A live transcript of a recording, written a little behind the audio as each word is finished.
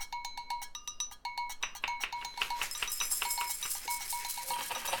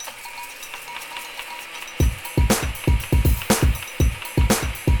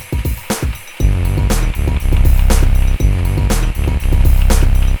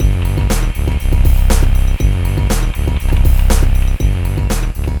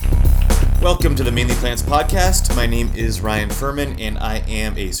the Mainly Plants podcast. My name is Ryan Furman, and I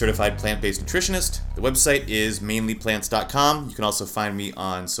am a certified plant-based nutritionist. The website is mainlyplants.com. You can also find me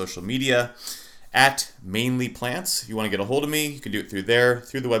on social media at mainlyplants. If you want to get a hold of me, you can do it through there,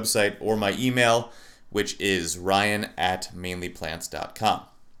 through the website, or my email, which is ryan@mainlyplants.com.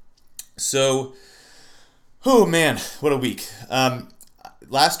 So, oh man, what a week.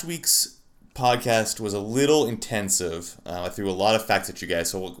 Last week's podcast was a little intensive. I threw a lot of facts at you guys,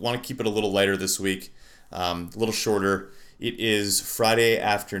 so we'll want to keep it a little lighter this week, a little shorter. It is Friday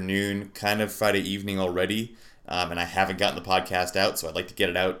afternoon, kind of Friday evening already, and I haven't gotten the podcast out, so I'd like to get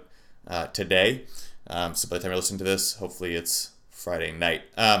it out today. So by the time you listen to this, hopefully it's Friday night.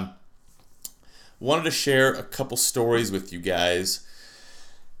 Wanted to share a couple stories with you guys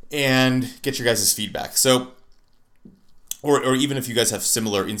and get your guys' feedback. So, or even if you guys have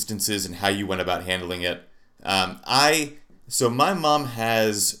similar instances and how you went about handling it. So my mom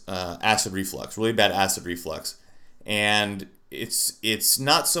has acid reflux, really bad acid reflux, and it's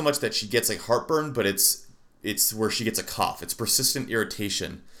not so much that she gets like heartburn, but it's where she gets a cough. It's persistent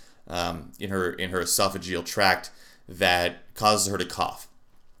irritation in her esophageal tract that causes her to cough.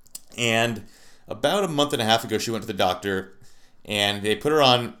 And about a month and a half ago, she went to the doctor, and they put her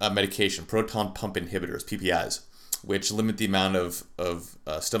on a medication, proton pump inhibitors, PPIs, which limit the amount of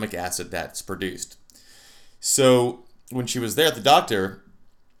stomach acid that's produced. So when she was there at the doctor,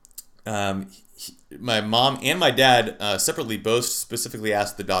 my mom and my dad separately both specifically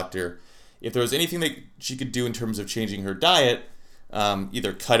asked the doctor if there was anything that she could do in terms of changing her diet,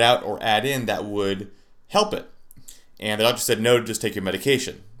 either cut out or add in, that would help it. And the doctor said, no, just take your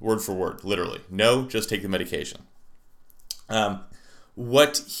medication. Word for word, literally. No, just take the medication.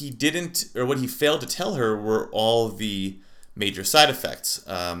 What he failed to tell her were all the major side effects,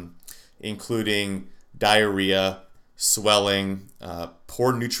 including diarrhea, swelling,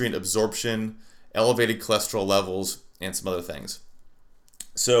 poor nutrient absorption, elevated cholesterol levels, and some other things.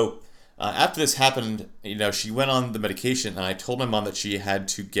 So after this happened, she went on the medication, and I told my mom that she had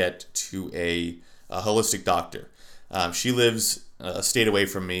to get to a holistic doctor. She lives a state away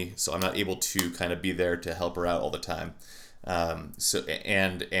from me, so I'm not able to kind of be there to help her out all the time. So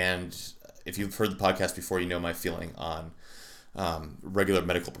if you've heard the podcast before, you know my feeling on regular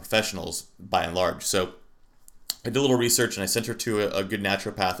medical professionals by and large. So I did a little research, and I sent her to a good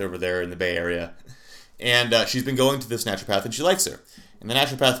naturopath over there in the Bay Area, and she's been going to this naturopath, and she likes her. And the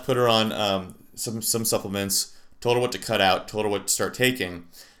naturopath put her on some supplements, told her what to cut out, told her what to start taking,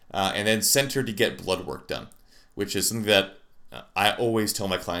 and then sent her to get blood work done, which is something that I always tell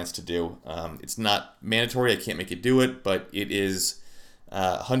my clients to do. It's not mandatory. I can't make you do it, but it is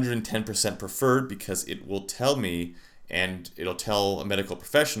 110% preferred because it will tell me, and it'll tell a medical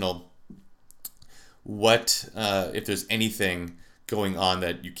professional what if there's anything going on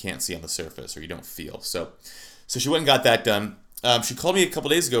that you can't see on the surface or you don't feel. So she went and got that done. She called me a couple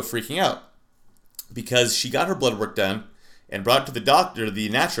days ago freaking out because she got her blood work done and brought it to the doctor, the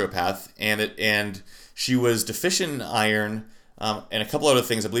naturopath, and she was deficient in iron, and a couple other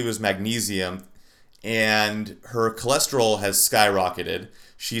things. I believe it was magnesium, and her cholesterol has skyrocketed.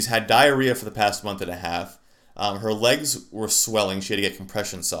 She's had diarrhea for the past month and a half. Her legs were swelling. She had to get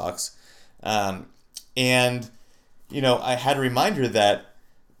compression socks. And, I had to remind her that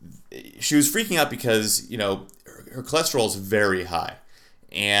she was freaking out because, her cholesterol is very high.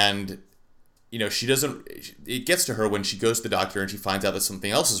 And, it gets to her when she goes to the doctor and she finds out that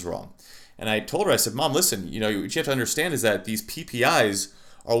something else is wrong. And I told her, I said, Mom, listen, what you have to understand is that these PPIs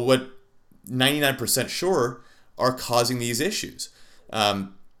are what 99% sure are causing these issues.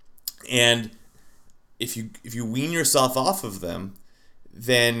 And if you wean yourself off of them,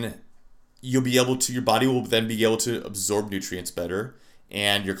 then your body will then be able to absorb nutrients better,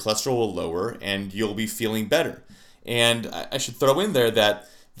 and your cholesterol will lower, and you'll be feeling better. And I should throw in there that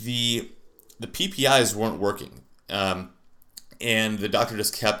the PPIs weren't working. And the doctor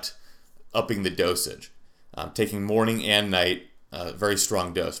just kept upping the dosage, taking morning and night, very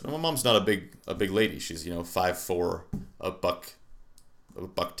strong dose. My mom's not a big lady. She's 5'4",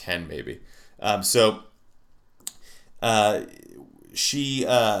 $110 maybe. She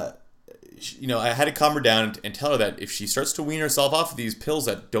I had to calm her down and tell her that if she starts to wean herself off of these pills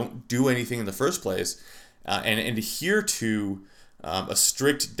that don't do anything in the first place, and adhere to a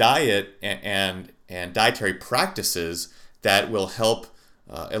strict diet and dietary practices that will help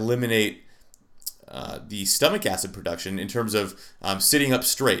eliminate the stomach acid production in terms of sitting up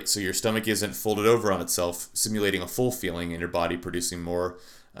straight, so your stomach isn't folded over on itself, simulating a full feeling, and your body producing more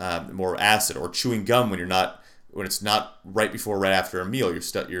acid, or chewing gum when it's not right before or right after a meal.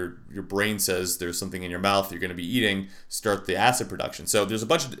 Your brain says there's something in your mouth you're going to be eating, start the acid production. So there's a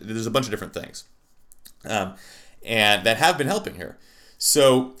bunch of different things. um, and that have been helping her.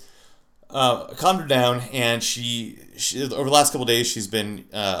 So calmed her down, and she over the last couple of days she's been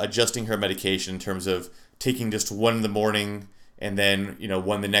adjusting her medication in terms of taking just one in the morning, and then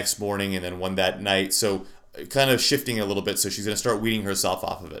one the next morning, and then one that night. So kind of shifting a little bit. So she's going to start weaning herself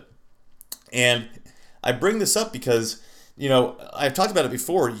off of it. And I bring this up because I've talked about it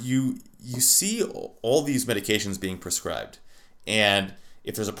before. You see all these medications being prescribed, and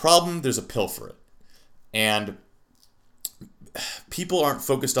if there's a problem, there's a pill for it, and people aren't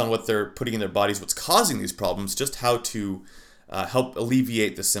focused on what they're putting in their bodies, what's causing these problems, just how to help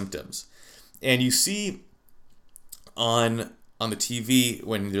alleviate the symptoms. And you see on the TV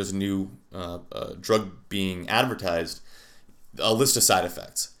when there's a new drug being advertised, a list of side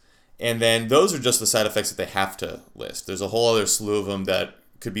effects. And then those are just the side effects that they have to list. There's a whole other slew of them that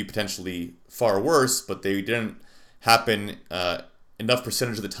could be potentially far worse, but they didn't happen enough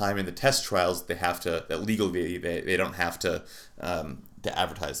percentage of the time in the test trials that legally they don't have to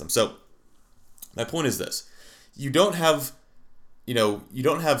advertise them. So my point is this: you don't have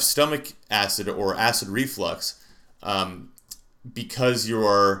stomach acid or acid reflux because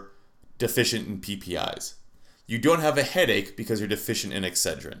you're deficient in PPIs. You don't have a headache because you're deficient in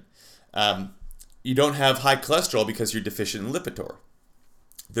Excedrin. You don't have high cholesterol because you're deficient in Lipitor.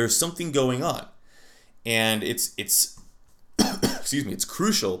 There's something going on, and it's excuse me, it's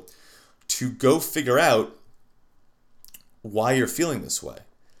crucial to go figure out why you're feeling this way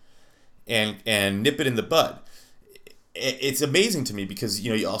and nip it in the bud. It's amazing to me because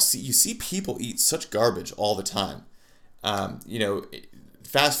you see people eat such garbage all the time.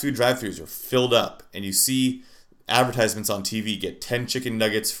 Fast food drive-thrus are filled up, and you see advertisements on TV: get 10 chicken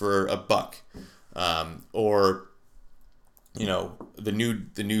nuggets for $1, or the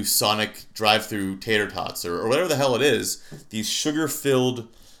new Sonic drive-through tater tots, or whatever the hell it is. These sugar-filled,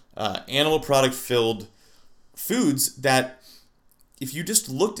 animal product-filled foods that, if you just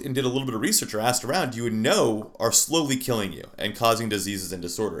looked and did a little bit of research or asked around, you would know are slowly killing you and causing diseases and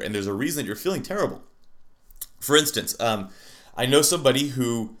disorder. And there's a reason that you're feeling terrible. For instance, I know somebody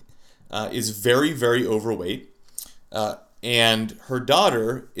who is very, very overweight, and her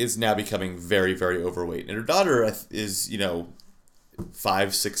daughter is now becoming very, very overweight. And her daughter is,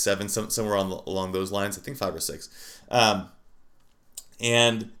 5, 6, 7, somewhere along those lines. I think 5 or 6.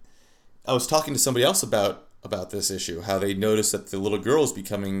 And I was talking to somebody else about this issue, how they noticed that the little girl is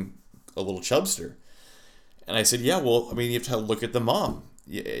becoming a little chubster. And I said, yeah, well, I mean, you have to look at the mom.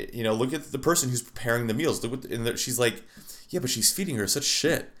 Look at the person who's preparing the meals. And she's like, yeah, but she's feeding her such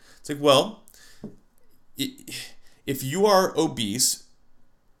shit. It's like, well, if you are obese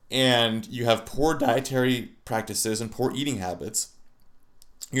and you have poor dietary practices and poor eating habits,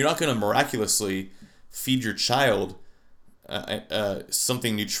 you're not going to miraculously feed your child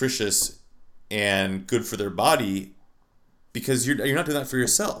something nutritious and good for their body, because you're not doing that for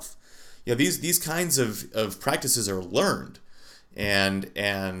yourself. These kinds of practices are learned, and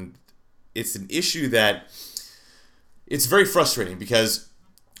it's an issue that it's very frustrating because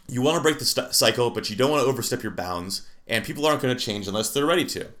you want to break the cycle, but you don't want to overstep your bounds, and people aren't going to change unless they're ready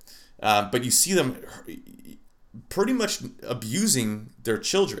to. But you see them pretty much abusing their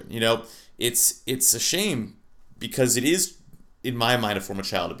children. It's a shame, because it is, in my mind, a form of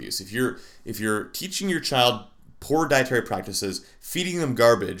child abuse. If you're teaching your child poor dietary practices, feeding them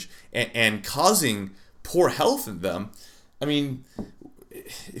garbage, and causing poor health in them, I mean,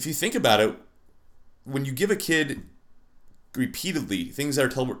 if you think about it, when you give a kid repeatedly things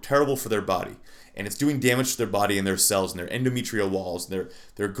that are terrible for their body, and it's doing damage to their body and their cells and their endometrial walls, and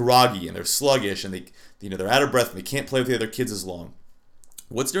they're groggy and they're sluggish, and they're out of breath and they can't play with the other kids as long.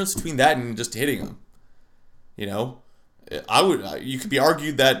 What's the difference between that and just hitting them? You could be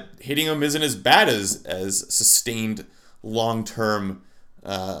argued that hitting them isn't as bad as sustained long-term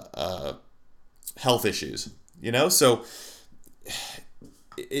health issues. So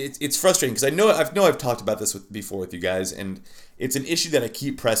it's frustrating, because I've talked about this before with you guys, and it's an issue that I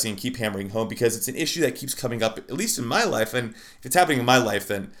keep pressing, keep hammering home, because it's an issue that keeps coming up, at least in my life. And if it's happening in my life,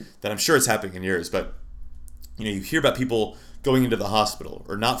 then I'm sure it's happening in yours. But you hear about people going into the hospital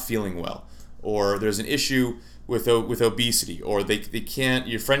or not feeling well, or there's an issue with obesity, or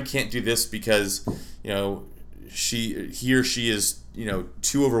your friend can't do this because he or she is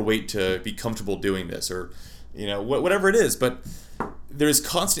too overweight to be comfortable doing this, or whatever it is. But there's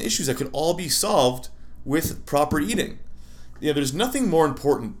constant issues that could all be solved with proper eating. There's nothing more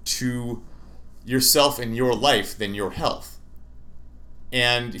important to yourself and your life than your health.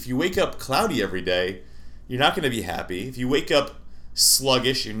 And if you wake up cloudy every day, you're not going to be happy. If you wake up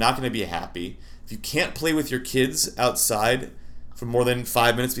sluggish, you're not going to be happy. If you can't play with your kids outside for more than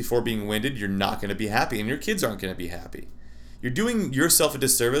 5 minutes before being winded, you're not going to be happy, and your kids aren't going to be happy. You're doing yourself a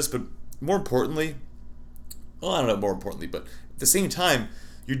disservice, but more importantly, well, I don't know more importantly, but at the same time,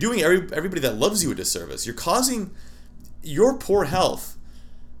 you're doing everybody that loves you a disservice. You're causing, your poor health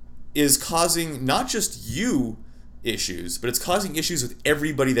is causing not just you issues, but it's causing issues with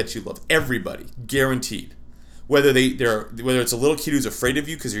everybody that you love. Everybody, guaranteed. Whether it's a little kid who's afraid of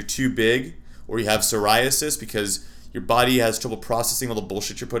you because you're too big, or you have psoriasis because your body has trouble processing all the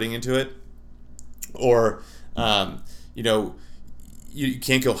bullshit you're putting into it, or you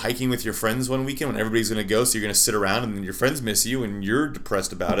can't go hiking with your friends one weekend when everybody's going to go, so you're going to sit around and then your friends miss you and you're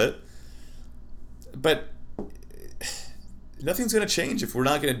depressed about it. But nothing's going to change if we're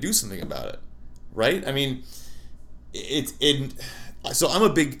not going to do something about it, right? I mean, so I'm a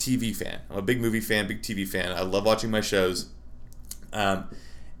big TV fan. I'm a big movie fan, big TV fan. I love watching my shows, and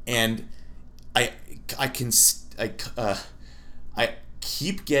I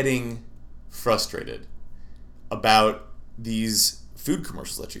keep getting frustrated about these food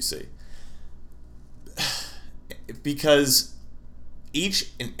commercials that you see, because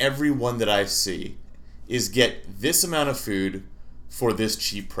each and every one that I see is get this amount of food for this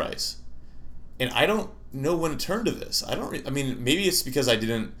cheap price, and I don't know when to turn to this. I mean, maybe it's because I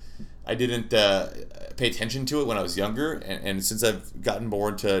didn't pay attention to it when I was younger, and since I've gotten more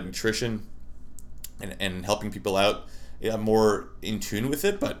into nutrition and helping people out, I'm more in tune with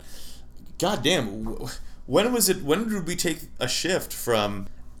it. But goddamn, when did we take a shift from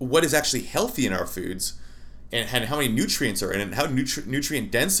what is actually healthy in our foods and how many nutrients are in it and how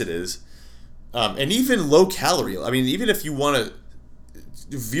nutrient dense it is, and even low calorie? I mean, even if you want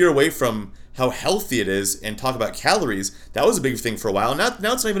to veer away from how healthy it is and talk about calories, that was a big thing for a while. Now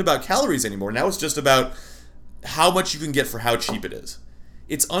it's not even about calories anymore. Now it's just about how much you can get for how cheap it is.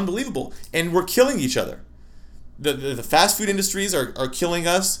 It's unbelievable, and we're killing each other. The fast food industries are killing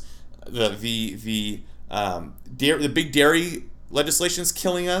us. The big dairy legislation is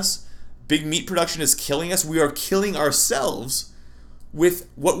killing us. Big meat production is killing us. We are killing ourselves with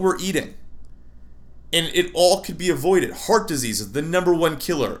what we're eating. And it all could be avoided. Heart disease is the number one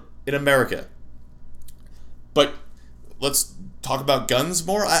killer in America. But let's talk about guns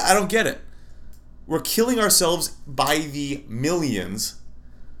more. I don't get it. We're killing ourselves by the millions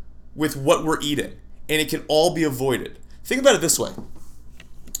with what we're eating. And it can all be avoided. Think about it this way.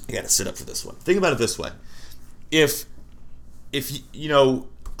 I gotta sit up for this one. Think about it this way. If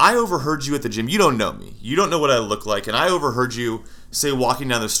I overheard you at the gym, you don't know me. You don't know what I look like, and I overheard you say walking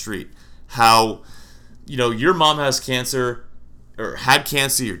down the street how, your mom has cancer, or had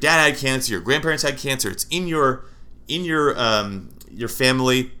cancer, your dad had cancer, your grandparents had cancer. It's in your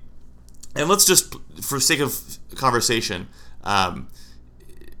family. And let's just, for sake of conversation,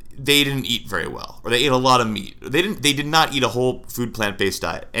 they didn't eat very well, or they ate a lot of meat. They did not eat a whole food plant-based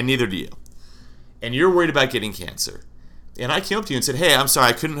diet, and neither do you. And you're worried about getting cancer. And I came up to you and said, "Hey, I'm sorry,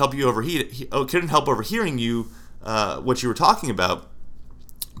 I couldn't help you couldn't help overhearing you what you were talking about.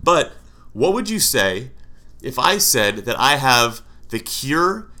 But what would you say if I said that I have the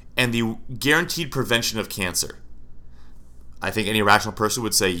cure and the guaranteed prevention of cancer?" I think any rational person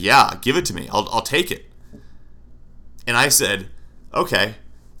would say, "Yeah, give it to me. I'll take it." And I said, "Okay,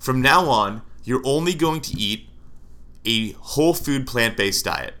 from now on, you're only going to eat a whole food plant-based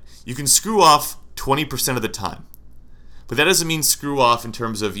diet. You can screw off 20% of the time. But that doesn't mean screw off in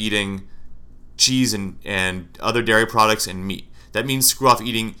terms of eating cheese and other dairy products and meat. That means screw off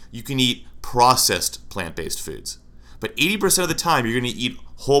eating, you can eat processed plant-based foods. But 80% of the time, you're going to eat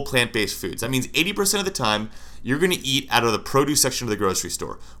whole plant-based foods. That means 80% of the time, you're going to eat out of the produce section of the grocery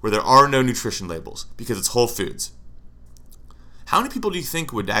store, where there are no nutrition labels, because it's whole foods." How many people do you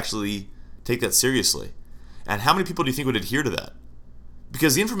think would actually take that seriously? And how many people do you think would adhere to that?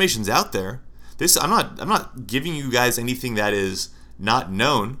 Because the information's out there. I'm not giving you guys anything that is not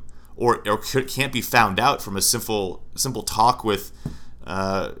known or can't be found out from a simple talk with.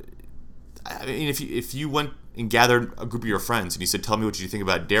 I mean, if you went and gathered a group of your friends and you said, "Tell me what you think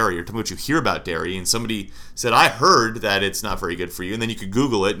about dairy," or "Tell me what you hear about dairy," and somebody said, "I heard that it's not very good for you," and then you could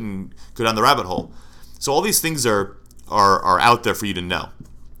Google it and go down the rabbit hole. So all these things are out there for you to know.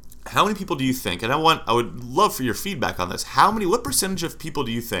 How many people do you think, and I would love for your feedback on this, what percentage of people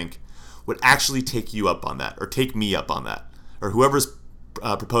do you think would actually take you up on that, or take me up on that, or whoever's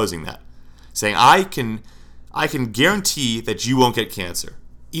proposing that, saying, I can guarantee that you won't get cancer.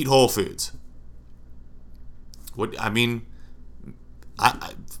 Eat whole foods.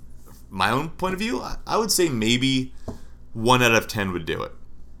 My own point of view, I would say maybe 1 out of 10 would do it.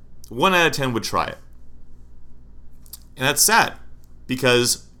 1 out of 10 would try it. And that's sad,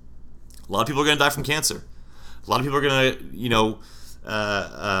 because a lot of people are going to die from cancer. A lot of people are going to,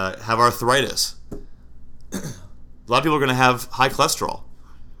 have arthritis. A lot of people are going to have high cholesterol.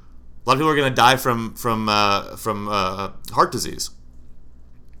 A lot of people are going to die from heart disease.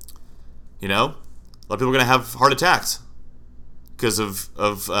 A lot of people are going to have heart attacks because of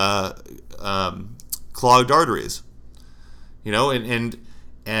clogged arteries. And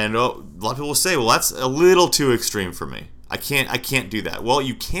a lot of people will say, well, that's a little too extreme for me. I can't do that. Well,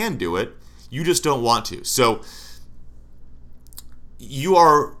 you can do it. You just don't want to. So you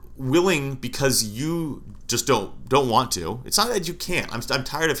are willing because you just don't want to. It's not that you can't. I'm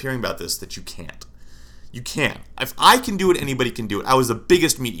tired of hearing about this, that you can't. You can. If I can do it, anybody can do it. I was the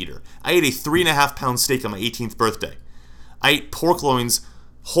biggest meat eater. I ate a 3.5-pound steak on my 18th birthday. I ate pork loins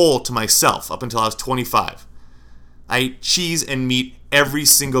whole to myself up until I was 25. I ate cheese and meat every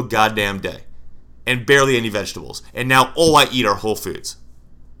single goddamn day. And barely any vegetables. And now all I eat are whole foods.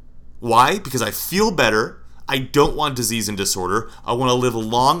 Why? Because I feel better. I don't want disease and disorder. I want to live a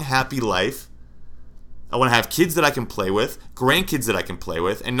long, happy life. I want to have kids that I can play with, grandkids that I can play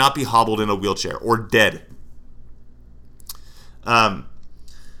with, and not be hobbled in a wheelchair or dead. And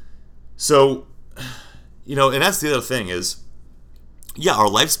that's the other thing is, yeah, our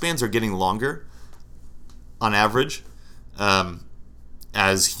lifespans are getting longer on average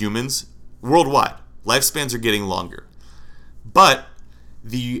as humans worldwide. Lifespans are getting longer. But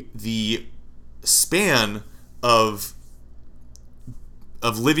the span of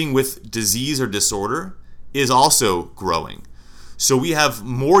living with disease or disorder is also growing. So we have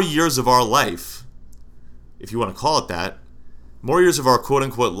more years of our life, if you want to call it that, more years of our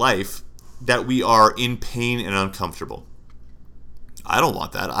quote-unquote life that we are in pain and uncomfortable. I don't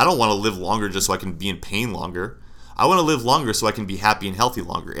want that. I don't want to live longer just so I can be in pain longer. I want to live longer so I can be happy and healthy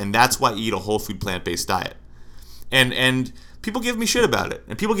longer. And that's why I eat a whole food plant-based diet. And people give me shit about it.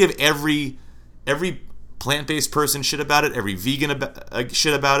 And people give every plant-based person shit about it, every vegan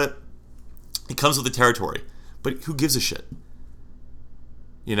shit about it. It comes with the territory. But who gives a shit?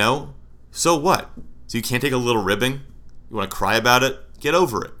 So what? So you can't take a little ribbing? You want to cry about it? Get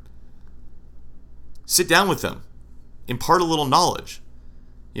over it. Sit down with them. Impart a little knowledge.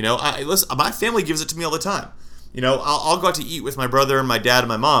 Listen, my family gives it to me all the time. I'll go out to eat with my brother and my dad and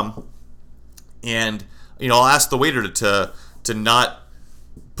my mom, and I'll ask the waiter to not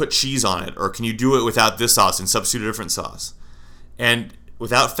put cheese on it, or can you do it without this sauce and substitute a different sauce? And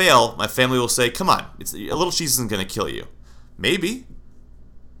without fail, my family will say, come on, a little cheese isn't going to kill you. Maybe.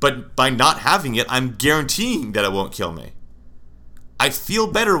 But by not having it, I'm guaranteeing that it won't kill me. I feel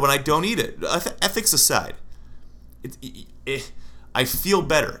better when I don't eat it. Ethics aside. I feel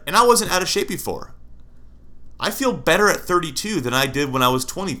better. And I wasn't out of shape before. I feel better at 32 than I did when I was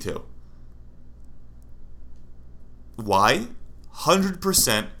 22. Why?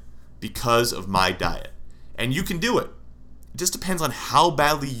 100% because of my diet. And you can do it. It just depends on how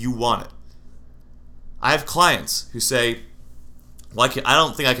badly you want it. I have clients who say, well, I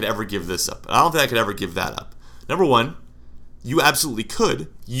don't think I could ever give this up. I don't think I could ever give that up. Number one, you absolutely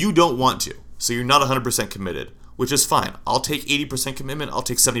could. You don't want to. So you're not 100% committed, which is fine. I'll take 80% commitment. I'll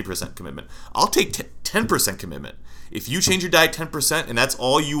take 70% commitment. I'll take 10% commitment. If you change your diet 10% and that's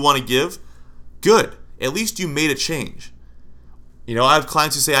all you want to give, good. At least you made a change. I have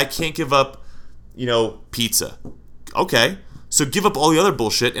clients who say, I can't give up, pizza. Okay, so give up all the other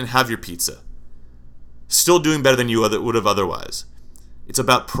bullshit and have your pizza. Still doing better than you would have otherwise. It's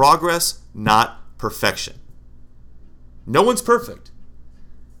about progress, not perfection. No one's perfect.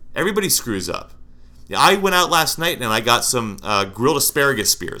 Everybody screws up. I went out last night and I got some grilled asparagus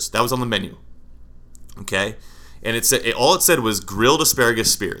spears. That was on the menu. Okay? And all it said was grilled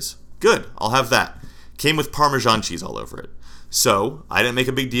asparagus spears. Good, I'll have that. Came with Parmesan cheese all over it. So, I didn't make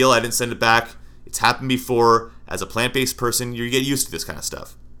a big deal. I didn't send it back. It's happened before. As a plant-based person, you get used to this kind of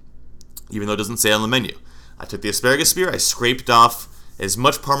stuff. Even though it doesn't say it on the menu. I took the asparagus spear. I scraped off as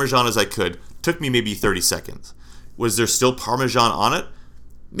much Parmesan as I could. Took me maybe 30 seconds. Was there still Parmesan on it?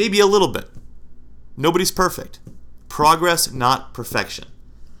 Maybe a little bit. Nobody's perfect. Progress, not perfection.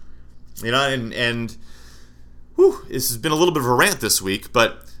 And this has been a little bit of a rant this week,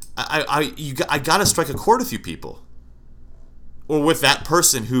 but I got to strike a chord with you people. Or with that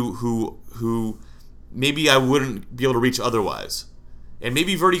person who maybe I wouldn't be able to reach otherwise. And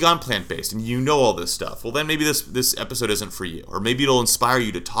maybe you've already gone plant-based and you know all this stuff. Well, then maybe this episode isn't for you. Or maybe it'll inspire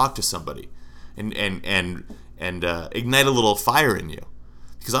you to talk to somebody and ignite a little fire in you.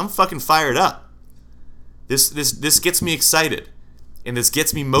 Because I'm fucking fired up. This gets me excited. And this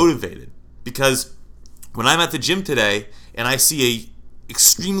gets me motivated. Because when I'm at the gym today and I see a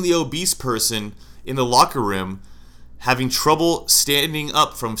extremely obese person in the locker room having trouble standing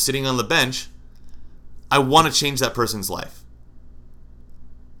up from sitting on the bench, I want to change that person's life.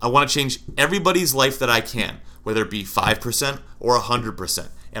 I want to change everybody's life that I can, whether it be 5% or 100%.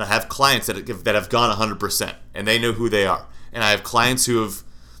 And I have clients that have gone 100%, and they know who they are. And I have clients who have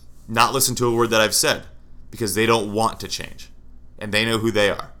not listened to a word that I've said because they don't want to change, and they know who they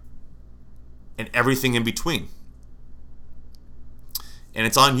are. And everything in between. And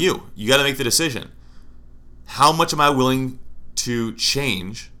it's on you. You got to make the decision. How much am I willing to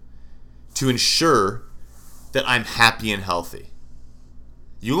change to ensure that I'm happy and healthy?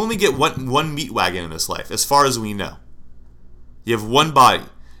 You only get one meat wagon in this life, as far as we know. You have one body.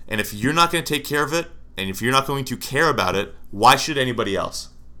 And if you're not going to take care of it, and if you're not going to care about it, why should anybody else?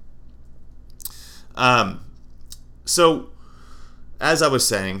 So, as I was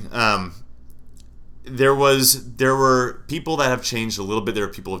saying, there were people that have changed a little bit. There are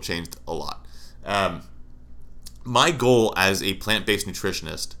people who have changed a lot. My goal as a plant-based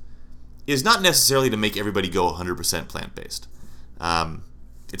nutritionist is not necessarily to make everybody go 100% plant-based.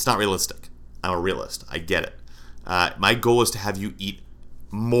 It's not realistic. I'm a realist. I get it. My goal is to have you eat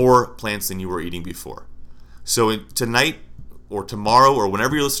more plants than you were eating before. So tonight or tomorrow or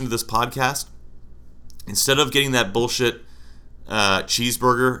whenever you're listening to this podcast, instead of getting that bullshit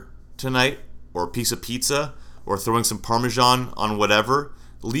cheeseburger tonight or a piece of pizza or throwing some Parmesan on whatever,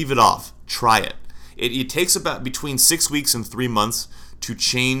 leave it off. Try it. It takes about between 6 weeks and 3 months to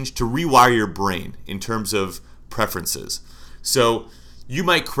rewire your brain in terms of preferences. So you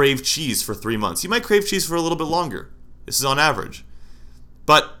might crave cheese for 3 months. You might crave cheese for a little bit longer. This is on average.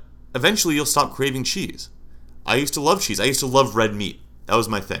 But eventually you'll stop craving cheese. I used to love cheese. I used to love red meat. That was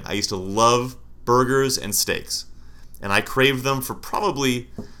my thing. I used to love burgers and steaks. And I craved them for probably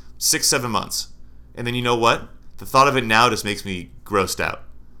 6-7 months. And then you know what? The thought of it now just makes me grossed out.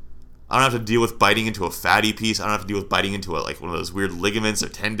 I don't have to deal with biting into a fatty piece. I don't have to deal with biting into one of those weird ligaments or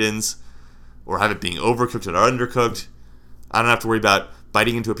tendons, or have it being overcooked or undercooked. I don't have to worry about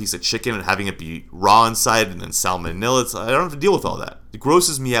biting into a piece of chicken and having it be raw inside and then salmonella. I don't have to deal with all that. It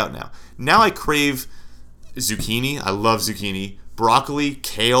grosses me out now. Now I crave zucchini. I love zucchini. Broccoli,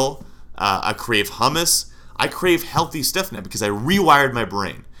 kale. I crave hummus. I crave healthy stuff now because I rewired my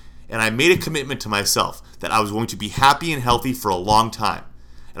brain. And I made a commitment to myself that I was going to be happy and healthy for a long time.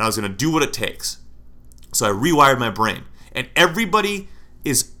 And I was going to do what it takes. So I rewired my brain. And everybody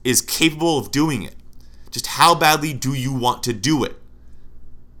is capable of doing it. Just how badly do you want to do it?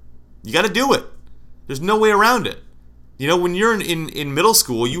 You got to do it. There's no way around it. You know, when you're in middle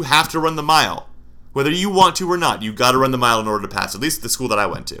school, you have to run the mile. Whether you want to or not, you got to run the mile in order to pass. At least the school that I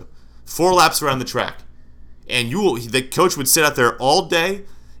went to. 4 laps around the track. And the coach would sit out there all day.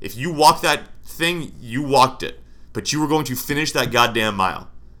 If you walked that thing, you walked it. But you were going to finish that goddamn mile.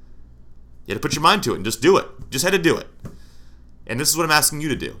 You had to put your mind to it and just do it. Just had to do it. And this is what I'm asking you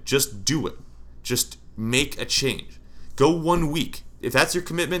to do. Just do it. Just make a change. Go 1 week. If that's your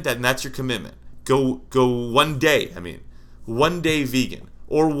commitment, then that's your commitment. Go 1 day. 1 day vegan.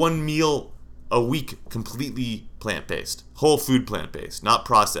 Or 1 meal a week completely plant-based. Whole food plant-based, not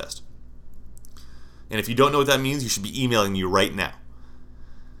processed. And if you don't know what that means, you should be emailing me right now.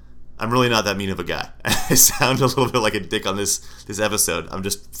 I'm really not that mean of a guy. I sound a little bit like a dick on this episode. I'm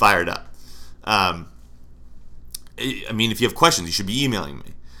just fired up. If you have questions, you should be emailing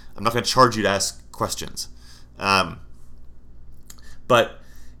me. I'm not going to charge you to ask questions. But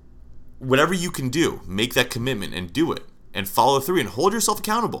whatever you can do, make that commitment and do it. And follow through and hold yourself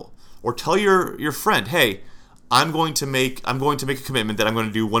accountable. Or tell your friend, hey, I'm going to make a commitment that I'm going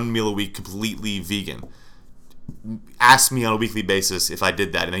to do 1 meal a week completely vegan. Ask me on a weekly basis if I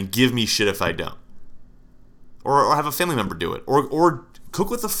did that, and then give me shit if I don't. Or have a family member do it. Or cook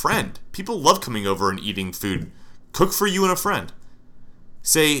with a friend. People love coming over and eating food. Cook for you and a friend.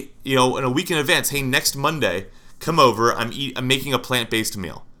 Say, in a week in advance, hey, next Monday, come over, I'm making a plant-based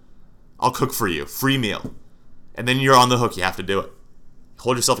meal. I'll cook for you. Free meal. And then you're on the hook. You have to do it.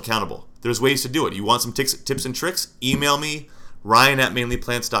 Hold yourself accountable. There's ways to do it. You want some tips and tricks? Email me,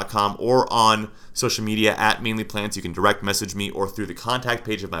 ryan@mainlyplants.com, or on social media @mainlyplants. You can direct message me or through the contact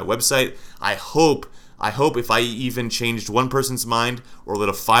page of my website. I hope if I even changed one person's mind or lit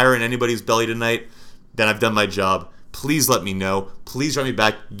a fire in anybody's belly tonight, then I've done my job. Please let me know. Please write me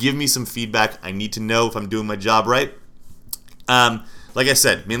back. Give me some feedback. I need to know if I'm doing my job right. Like I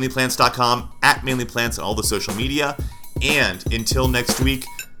said, mainlyplants.com, @mainlyplants on all the social media. And until next week,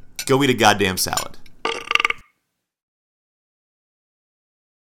 go eat a goddamn salad.